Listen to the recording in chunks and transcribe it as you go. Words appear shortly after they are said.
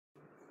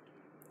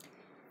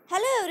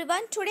Hello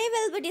everyone, today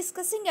we'll be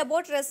discussing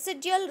about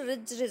residual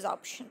ridge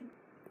resorption.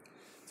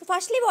 So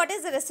firstly, what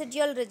is the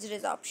residual ridge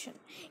resorption?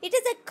 It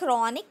is a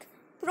chronic,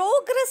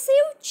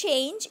 progressive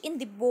change in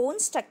the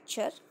bone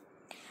structure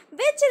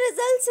which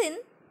results in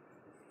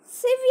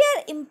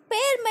severe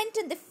impairment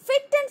in the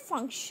fit and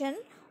function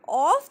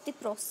of the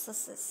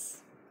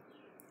processes.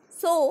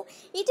 So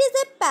it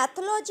is a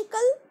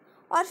pathological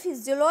or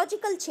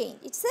physiological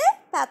change. It's a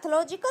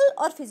pathological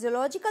or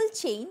physiological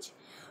change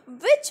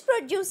which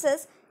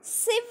produces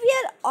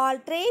severe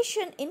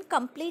alteration in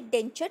complete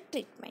denture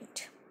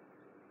treatment.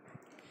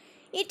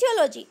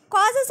 Etiology: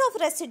 causes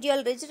of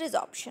residual ridge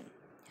resorption.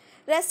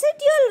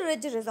 Residual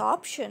ridge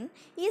resorption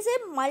is a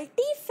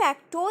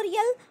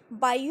multifactorial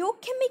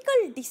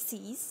biochemical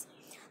disease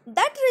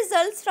that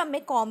results from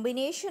a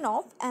combination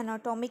of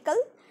anatomical,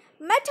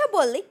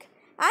 metabolic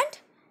and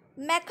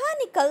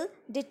mechanical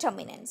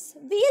determinants.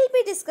 We will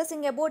be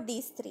discussing about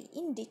these three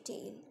in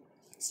detail.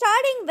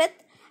 Starting with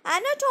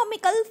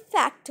anatomical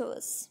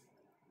factors.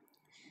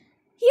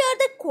 Here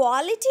the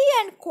quality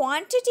and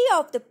quantity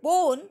of the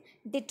bone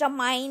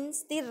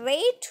determines the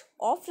rate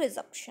of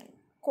resorption.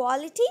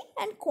 Quality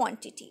and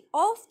quantity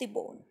of the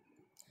bone.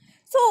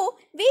 So,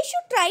 we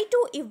should try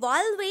to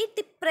evaluate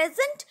the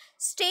present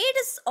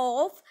status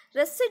of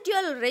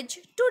residual ridge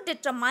to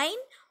determine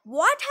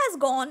what has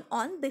gone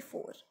on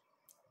before.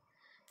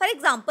 For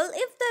example,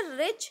 if the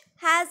ridge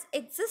has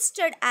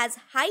existed as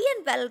high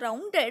and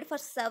well-rounded for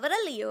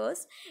several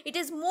years, it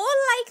is more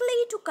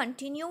likely to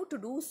continue to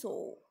do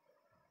so.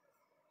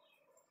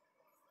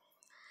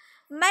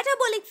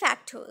 Metabolic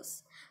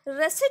factors.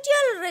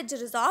 Residual ridge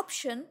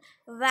resorption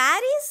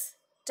varies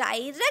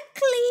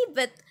directly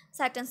with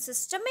certain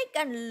systemic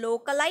and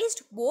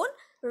localized bone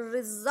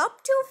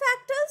resorptive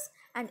factors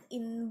and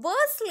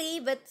inversely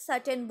with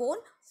certain bone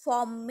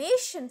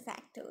formation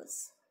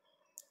factors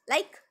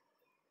like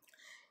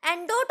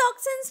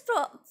endotoxins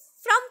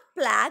from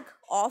plaque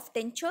of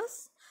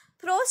dentures,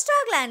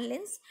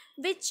 prostaglandins,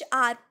 which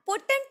are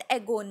potent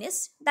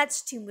agonists that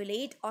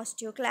stimulate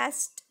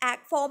osteoclast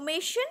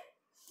formation,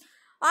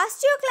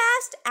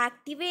 osteoclast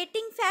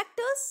activating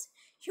factors,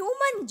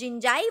 human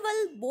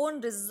gingival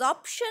bone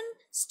resorption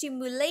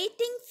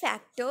stimulating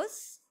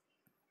factors,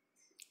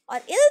 or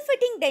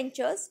ill-fitting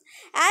dentures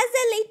as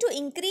they lead to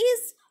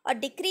increase or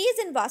decrease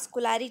in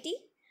vascularity,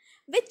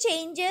 which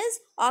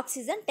changes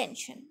oxygen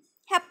tension.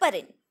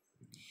 Heparin,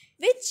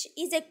 which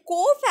is a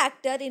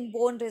cofactor in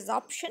bone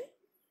resorption,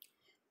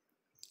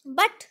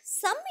 but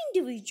some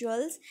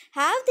individuals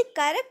have the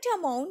correct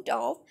amount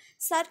of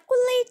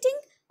circulating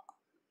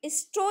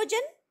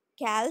estrogen,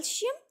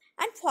 calcium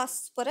and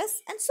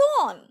phosphorus and so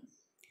on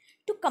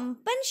to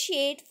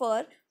compensate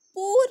for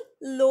poor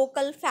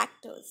local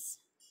factors.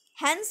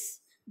 Hence,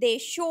 they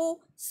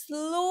show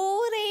slow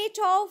rate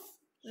of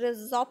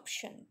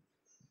resorption.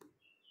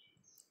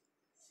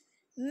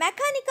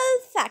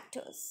 Mechanical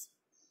factors.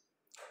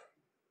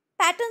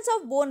 Patterns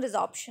of bone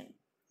resorption.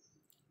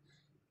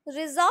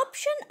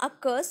 Resorption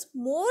occurs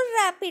more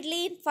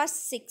rapidly in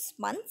first 6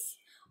 months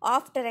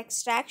after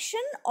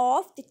extraction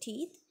of the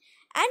teeth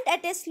and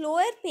at a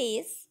slower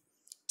pace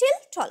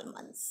till 12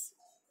 months.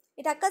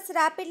 It occurs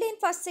rapidly in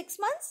first 6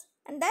 months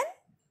and then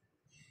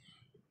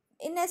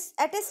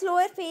at a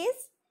slower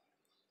pace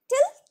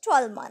till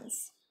 12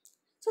 months.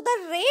 So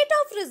the rate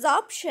of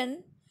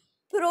resorption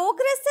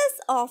progresses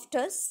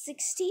after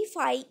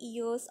 65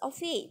 years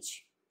of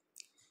age.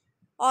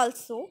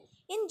 Also,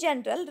 in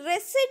general,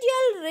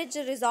 residual ridge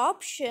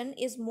resorption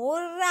is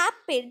more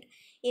rapid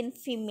in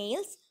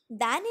females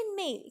than in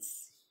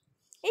males.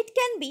 It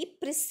can be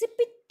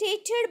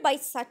precipitated by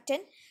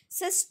certain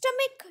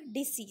systemic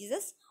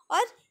diseases or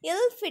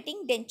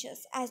ill-fitting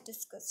dentures as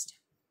discussed.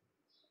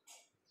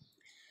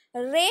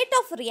 Rate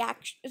of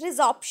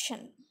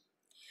resorption.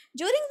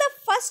 During the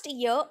first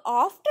year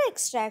after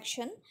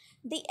extraction,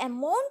 the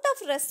amount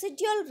of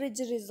residual ridge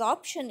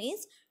resorption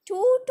is 2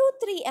 to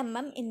 3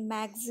 mm in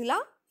maxilla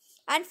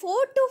and 4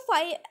 to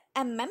 5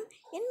 mm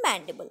in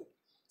mandible.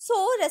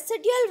 So,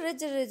 residual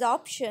ridge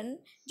resorption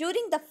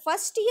during the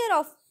first year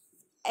of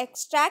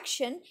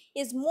extraction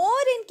is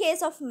more in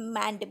case of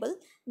mandible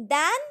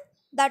than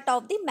that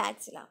of the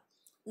maxilla.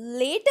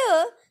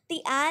 Later,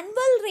 the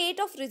annual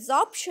rate of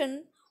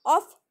resorption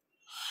of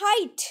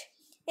height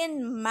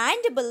in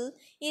mandible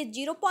is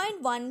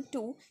 0.1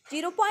 to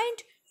 0.2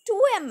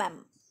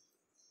 mm,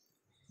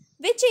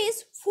 which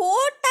is 4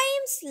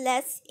 times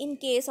less in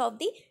case of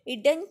the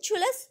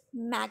edentulous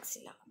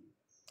maxilla.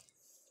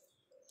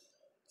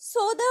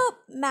 So, the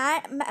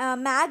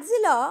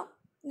maxilla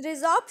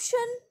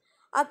resorption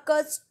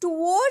occurs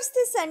towards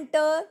the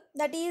center,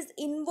 that is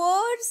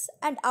inwards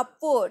and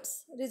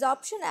upwards.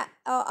 Resorption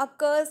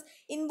occurs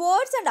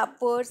inwards and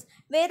upwards,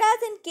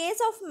 whereas in case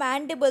of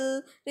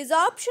mandible,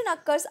 resorption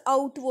occurs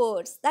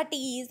outwards, that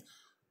is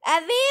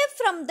away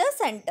from the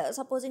center.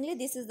 Supposingly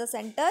this is the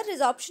center,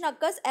 resorption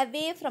occurs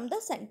away from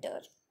the center.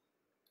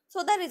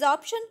 So the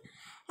resorption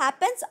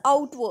happens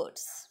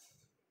outwards.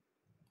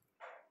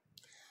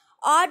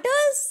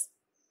 Orders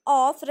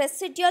of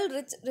residual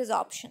ridge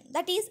resorption,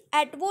 that is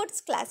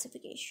Edwards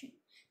classification.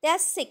 There are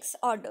 6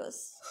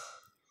 orders: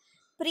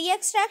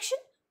 pre-extraction,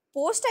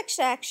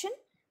 post-extraction,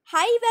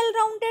 high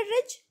well-rounded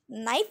ridge,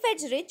 knife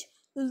edge ridge,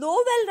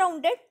 low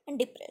well-rounded and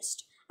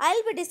depressed.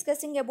 I'll be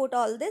discussing about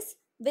all this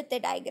with a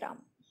diagram.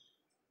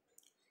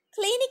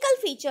 Clinical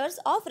features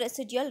of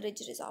residual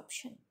ridge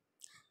resorption.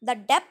 The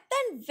depth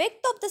and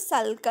width of the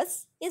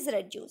sulcus is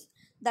reduced.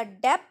 The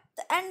depth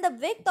and the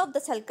width of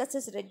the sulcus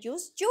is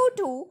reduced due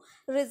to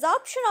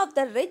resorption of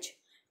the ridge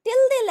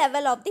till the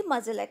level of the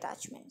muscle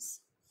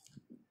attachments,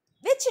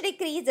 which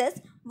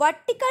decreases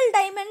vertical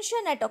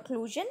dimension at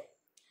occlusion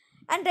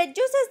and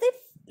reduces the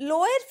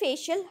lower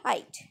facial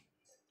height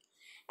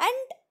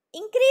and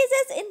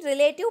increases in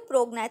relative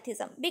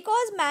prognathism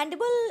because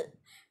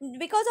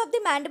of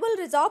the mandible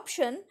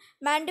resorption,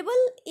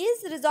 mandible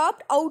is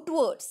resorbed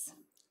outwards.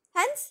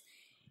 Hence,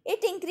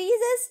 it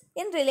increases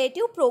in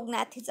relative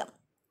prognathism.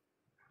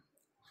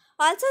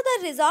 Also,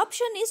 the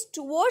resorption is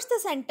towards the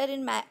center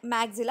in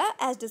maxilla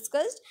as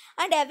discussed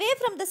and away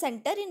from the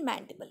center in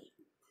mandible.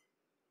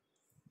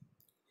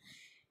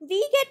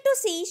 We get to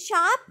see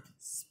sharp,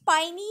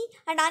 spiny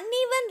and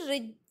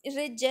uneven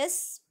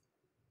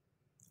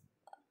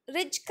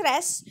ridge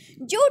crests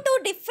due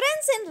to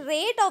difference in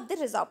rate of the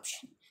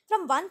resorption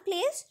from one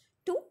place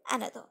to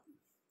another.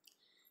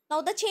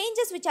 Now, the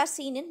changes which are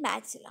seen in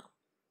maxilla.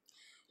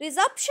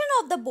 Resorption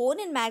of the bone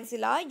in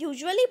maxilla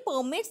usually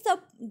permits the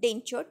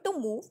denture to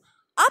move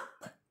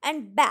up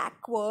and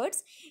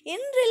backwards in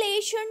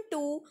relation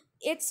to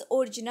its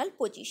original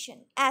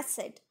position, as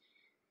said.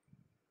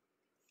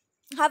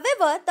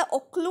 However, the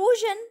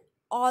occlusion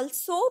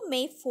also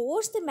may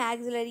force the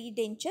maxillary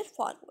denture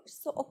forwards.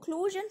 So,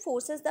 occlusion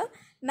forces the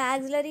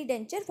maxillary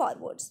denture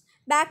forwards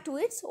back to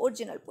its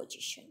original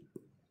position.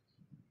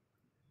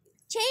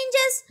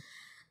 Changes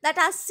that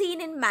are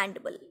seen in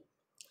mandible.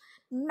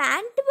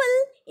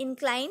 Mandible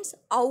inclines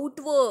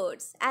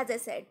outwards, as I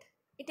said.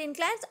 It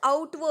inclines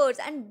outwards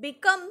and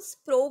becomes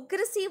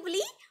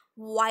progressively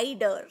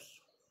wider.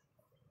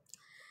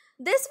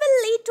 This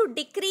will lead to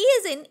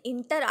decrease in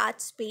interarch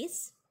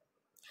space.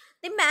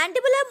 The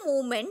mandibular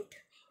movement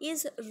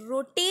is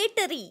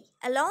rotatory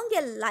along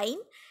a line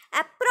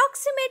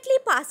approximately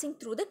passing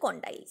through the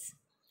condyles.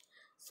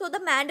 So, the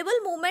mandible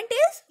movement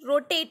is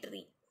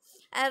rotatory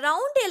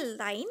around a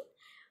line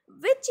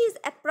which is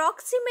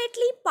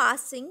approximately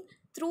passing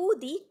through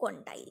the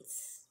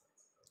condyles.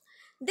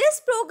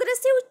 This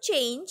progressive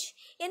change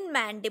in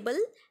mandible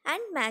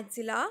and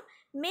maxilla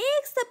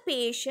makes the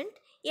patient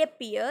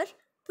appear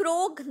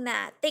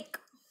prognatic.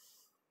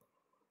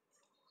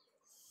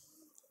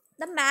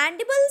 The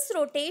mandible's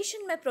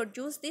rotation may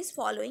produce these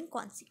following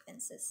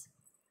consequences: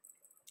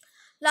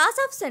 loss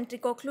of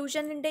centric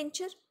occlusion in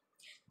denture,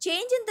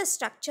 change in the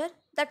structure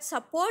that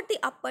support the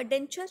upper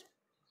denture,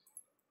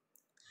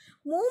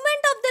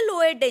 movement of the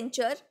lower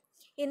denture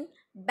in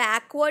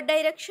backward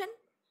direction.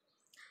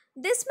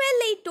 This may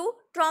lead to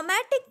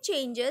traumatic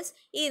changes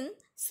in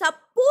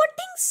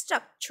supporting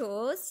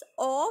structures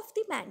of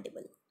the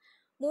mandible.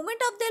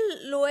 Movement of the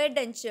lower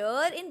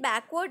denture in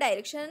backward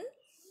direction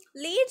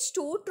leads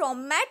to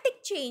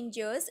traumatic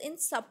changes in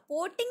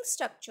supporting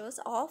structures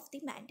of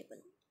the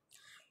mandible.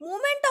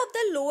 Movement of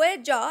the lower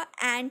jaw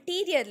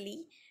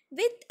anteriorly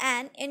with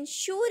an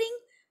ensuing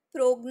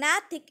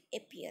prognatic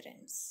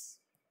appearance.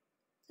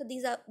 So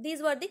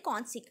these were the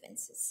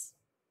consequences.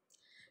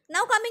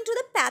 Now coming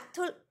to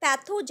the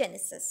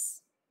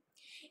pathogenesis.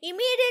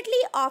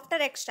 Immediately after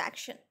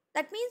extraction,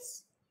 that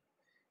means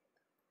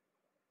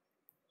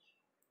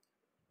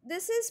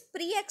this is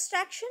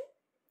pre-extraction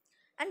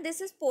and this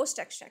is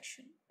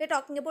post-extraction. We are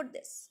talking about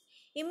this.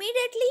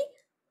 Immediately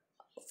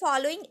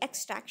following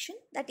extraction,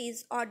 that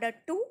is order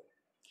 2,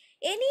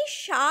 any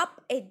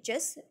sharp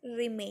edges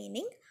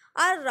remaining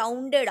are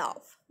rounded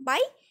off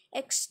by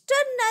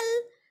external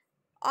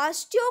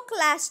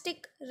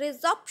osteoclastic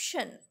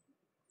resorption,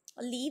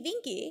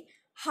 leaving a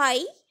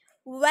high,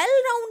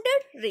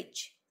 well-rounded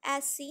ridge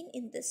as seen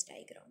in this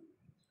diagram.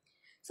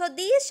 So,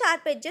 these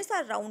sharp edges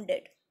are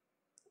rounded,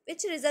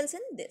 which results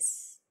in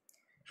this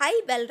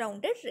high,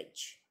 well-rounded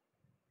ridge.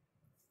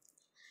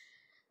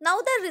 Now,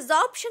 the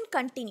resorption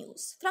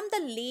continues from the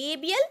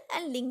labial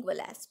and lingual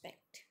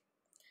aspect,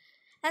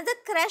 and the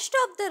crest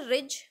of the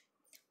ridge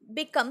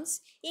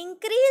becomes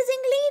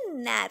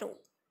increasingly narrow.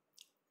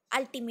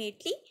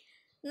 Ultimately,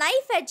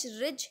 knife edge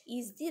ridge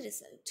is the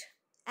result,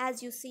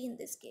 as you see in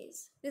this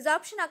case.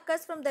 Resorption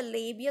occurs from the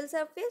labial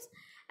surface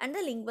and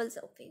the lingual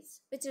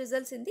surface, which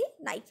results in the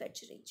knife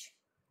edge ridge.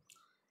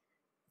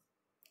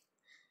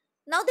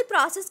 Now the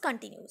process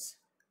continues.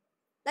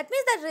 That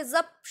means the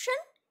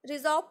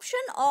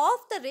resorption of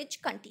the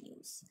ridge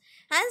continues.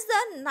 Hence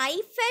the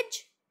knife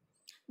edge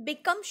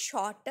becomes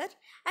shorter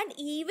and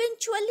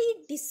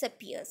eventually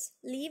disappears,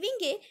 leaving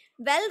a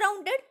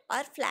well-rounded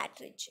or flat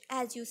ridge,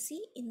 as you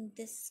see in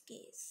this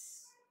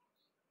case.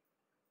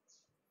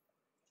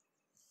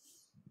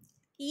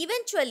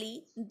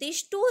 Eventually,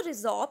 these two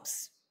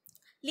resorbs,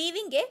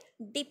 leaving a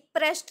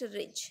depressed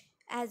ridge,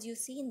 as you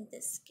see in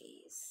this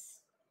case.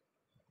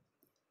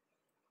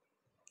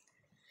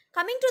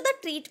 Coming to the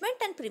treatment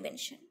and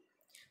prevention.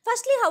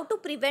 Firstly, how to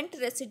prevent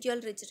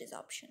residual ridge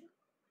resorption?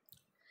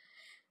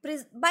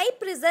 By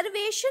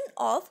preservation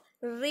of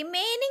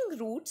remaining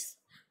roots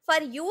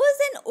for use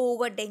in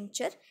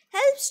overdenture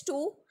helps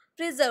to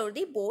preserve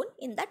the bone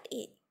in that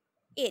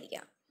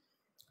area.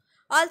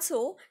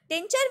 Also,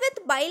 denture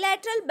with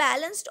bilateral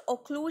balanced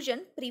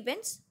occlusion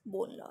prevents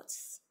bone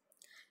loss.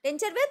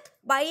 Denture with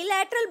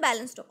bilateral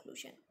balanced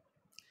occlusion.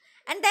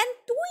 And then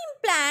 2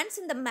 implants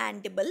in the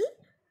mandible,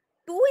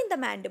 2 in the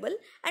mandible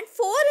and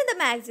 4 in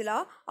the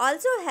maxilla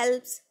also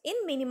helps in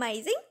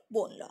minimizing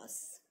bone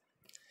loss.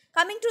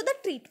 Coming to the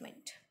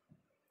treatment.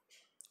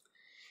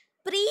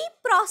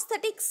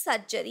 Pre-prosthetic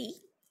surgery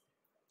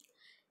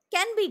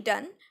can be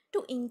done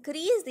to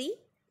increase the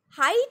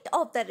height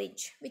of the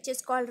ridge, which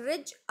is called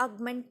ridge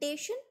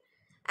augmentation,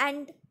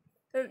 and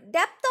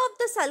depth of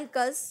the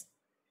sulcus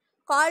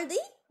called the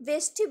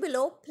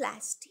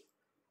vestibuloplasty.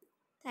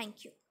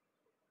 Thank you.